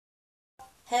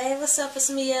Hey, what's up? It's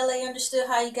me, Elay. Understood.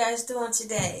 How you guys doing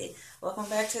today? Welcome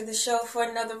back to the show for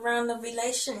another round of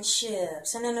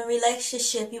relationships. And in a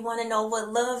relationship, you want to know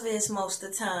what love is most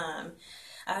of the time.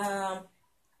 I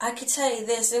could tell you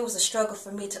this, it was a struggle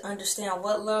for me to understand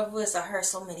what love was. I heard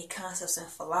so many concepts and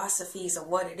philosophies of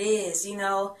what it is,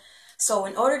 So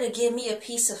in order to give me a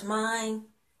peace of mind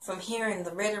from hearing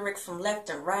the rhetoric from left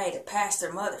and right, a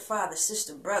pastor, mother, father,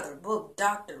 sister, brother, book,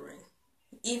 doctor, and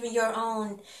even your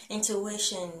own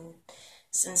intuition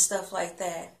and stuff like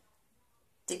that,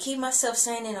 to keep myself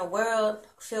sane in a world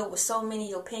filled with so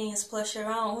many opinions plus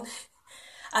your own,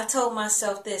 I told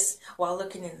myself this while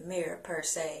looking in the mirror, per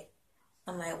se.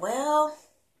 I'm like, well,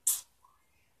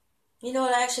 you know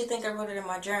what? I actually think I wrote it in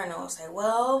my journal. I was like,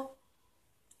 well,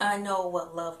 I know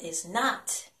what love is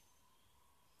not.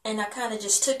 And I kind of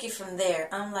just took it from there.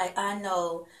 I'm like, I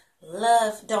know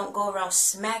love don't go around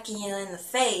smacking you in the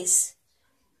face.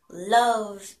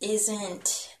 Love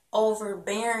isn't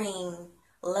overbearing.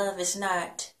 Love is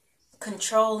not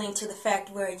controlling to the fact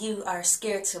where you are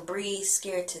scared to breathe,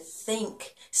 scared to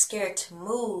think, scared to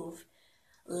move.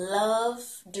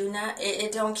 Love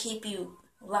it don't keep you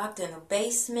locked in a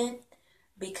basement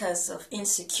because of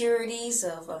insecurities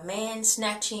of a man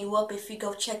snatching you up if you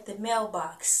go check the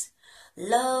mailbox.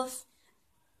 Love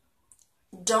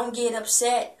don't get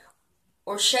upset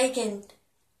or shaken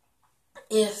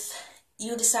if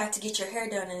you decide to get your hair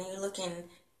done and you're looking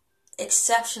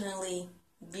exceptionally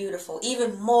beautiful,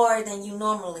 even more than you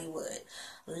normally would.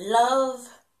 Love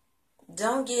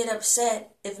don't get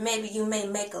upset if maybe you may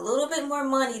make a little bit more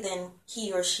money than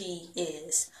he or she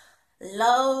is.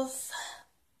 Love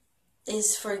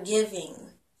is forgiving.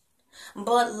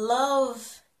 But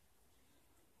love,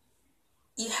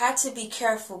 you have to be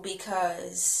careful,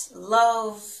 because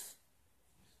love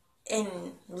and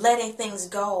letting things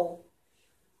go,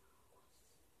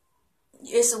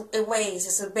 it's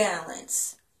a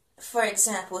balance. For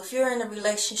example, if you're in a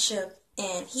relationship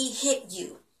and he hit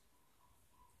you,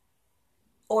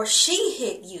 or she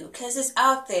hit you, because it's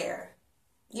out there,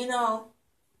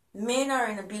 men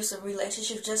are in abusive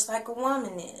relationships just like a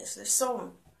woman is. There's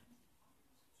some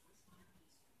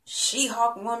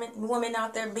she-hawk woman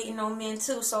out there beating on men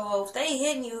too. So if they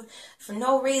hitting you for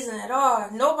no reason at all,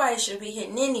 nobody should be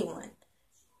hitting anyone.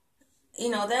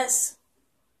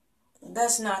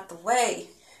 That's not the way.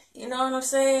 You know what I'm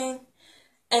saying?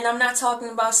 And I'm not talking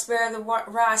about spare the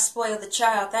rod, spoil the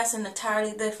child. That's an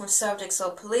entirely different subject.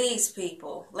 So please,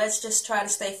 people, let's just try to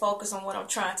stay focused on what I'm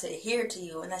trying to adhere to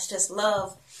you. And that's just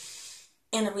love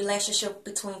in a relationship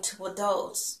between two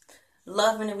adults.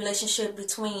 Love in a relationship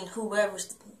between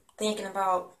whoever's thinking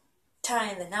about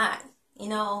tying the knot.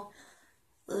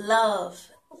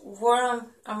 Love. Where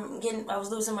I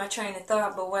was losing my train of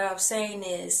thought, but what I'm saying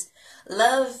is,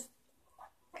 love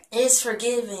is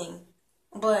forgiving.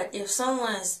 But if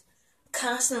someone's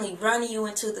constantly running you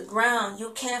into the ground,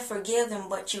 you can't forgive them,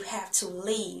 but you have to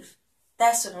leave.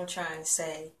 That's what I'm trying to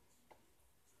say.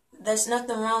 There's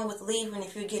nothing wrong with leaving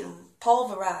if you're getting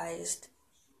pulverized.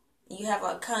 You have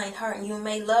a kind heart and you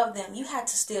may love them. You have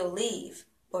to still leave,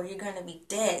 or you're going to be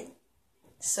dead.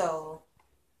 So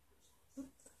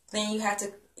then you have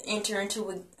to enter into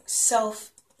a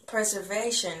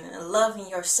self-preservation and loving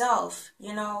yourself,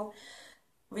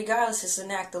 Regardless, it's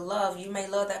an act of love. You may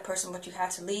love that person, but you have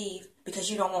to leave because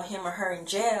you don't want him or her in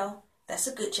jail. That's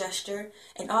a good gesture.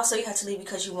 And also you have to leave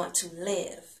because you want to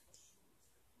live.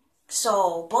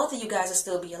 So both of you guys will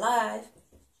still be alive.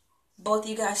 Both of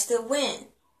you guys still win.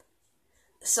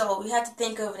 So we have to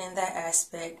think of it in that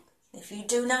aspect. If you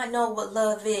do not know what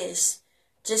love is,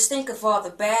 just think of all the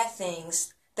bad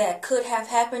things that could have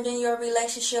happened in your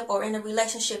relationship, or in a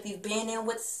relationship you've been in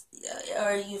with,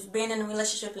 or you've been in a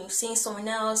relationship and you've seen someone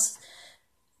else,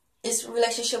 this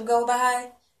relationship go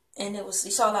by, and you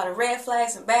saw a lot of red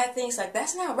flags and bad things. Like,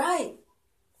 that's not right.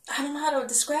 I don't know how to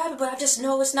describe it, but I just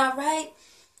know it's not right.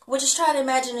 Well, just try to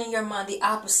imagine in your mind the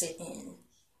opposite end.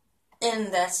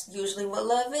 And that's usually what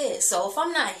love is. So if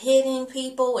I'm not hitting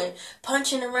people and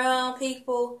punching around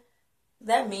people,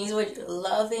 that means we're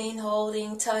loving,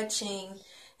 holding, touching,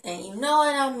 and you know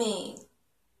what I mean.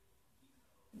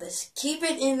 Let's keep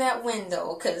it in that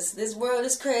window, because this world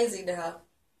is crazy now.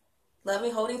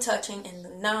 Loving, holding, touching in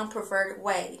the non-perverted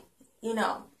way.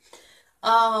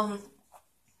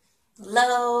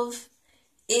 Love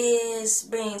is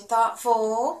being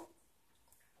thoughtful.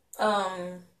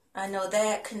 I know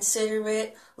that.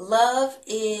 Considerate. Love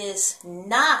is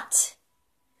not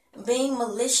being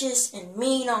malicious and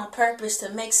mean on purpose to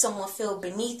make someone feel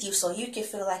beneath you so you can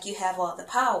feel like you have all the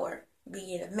power,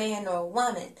 be it a man or a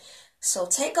woman. So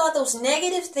take all those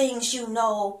negative things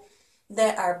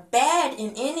that are bad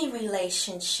in any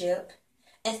relationship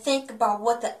and think about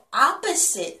what the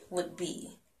opposite would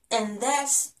be. And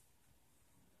that's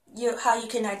how you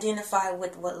can identify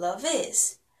with what love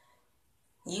is.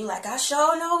 You like, I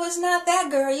sure know it's not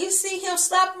that girl. You see him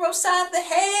slap her upside the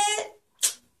head?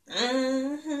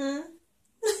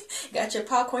 Got your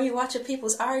popcorn, you watching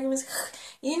people's arguments.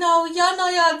 Y'all know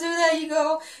y'all do that.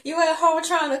 You at home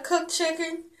trying to cook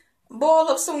chicken, boil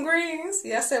up some greens.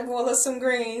 Yeah, I said boil up some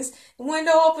greens.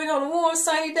 Window open on a warm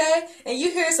sunny day, and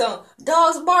you hear some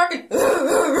dogs barking.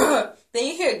 Then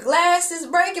you hear glasses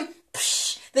breaking.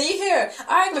 Then you hear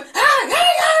argument.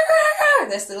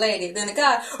 That's the lady. Then the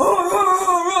guy.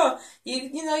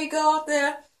 You go out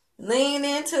there, lean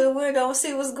into the window and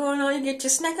see what's going on. You get your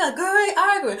snack out. Girl ain't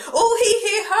arguing. Oh, he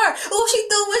hit her. Oh, she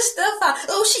threw his stuff out.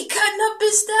 Oh, she cutting up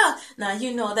his stuff.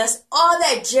 Now, that's all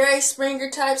that Jerry Springer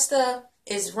type stuff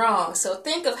is wrong. So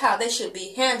think of how they should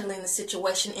be handling the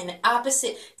situation in an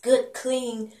opposite, good,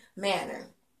 clean manner.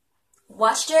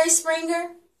 Watch Jerry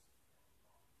Springer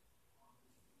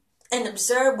and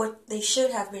observe what they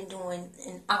should have been doing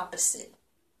in opposite.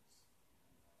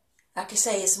 I could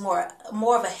say it's more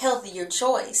of a healthier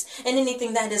choice. And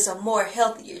anything that is a more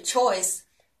healthier choice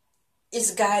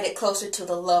is guided closer to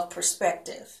the love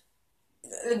perspective.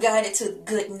 Guided to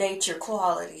good nature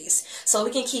qualities. So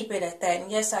we can keep it at that.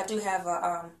 And yes, I do have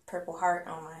a purple heart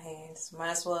on my hands.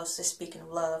 Might as well say, speaking of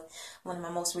love, one of my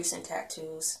most recent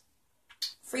tattoos.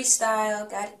 Freestyle,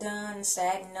 got it done,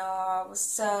 Saginaw,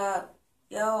 what's up?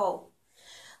 Yo.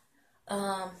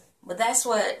 But that's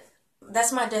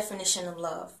my definition of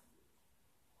love.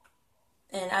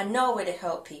 And I know it'll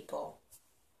help people.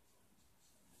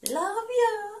 Love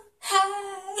you.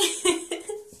 Hi.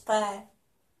 Bye.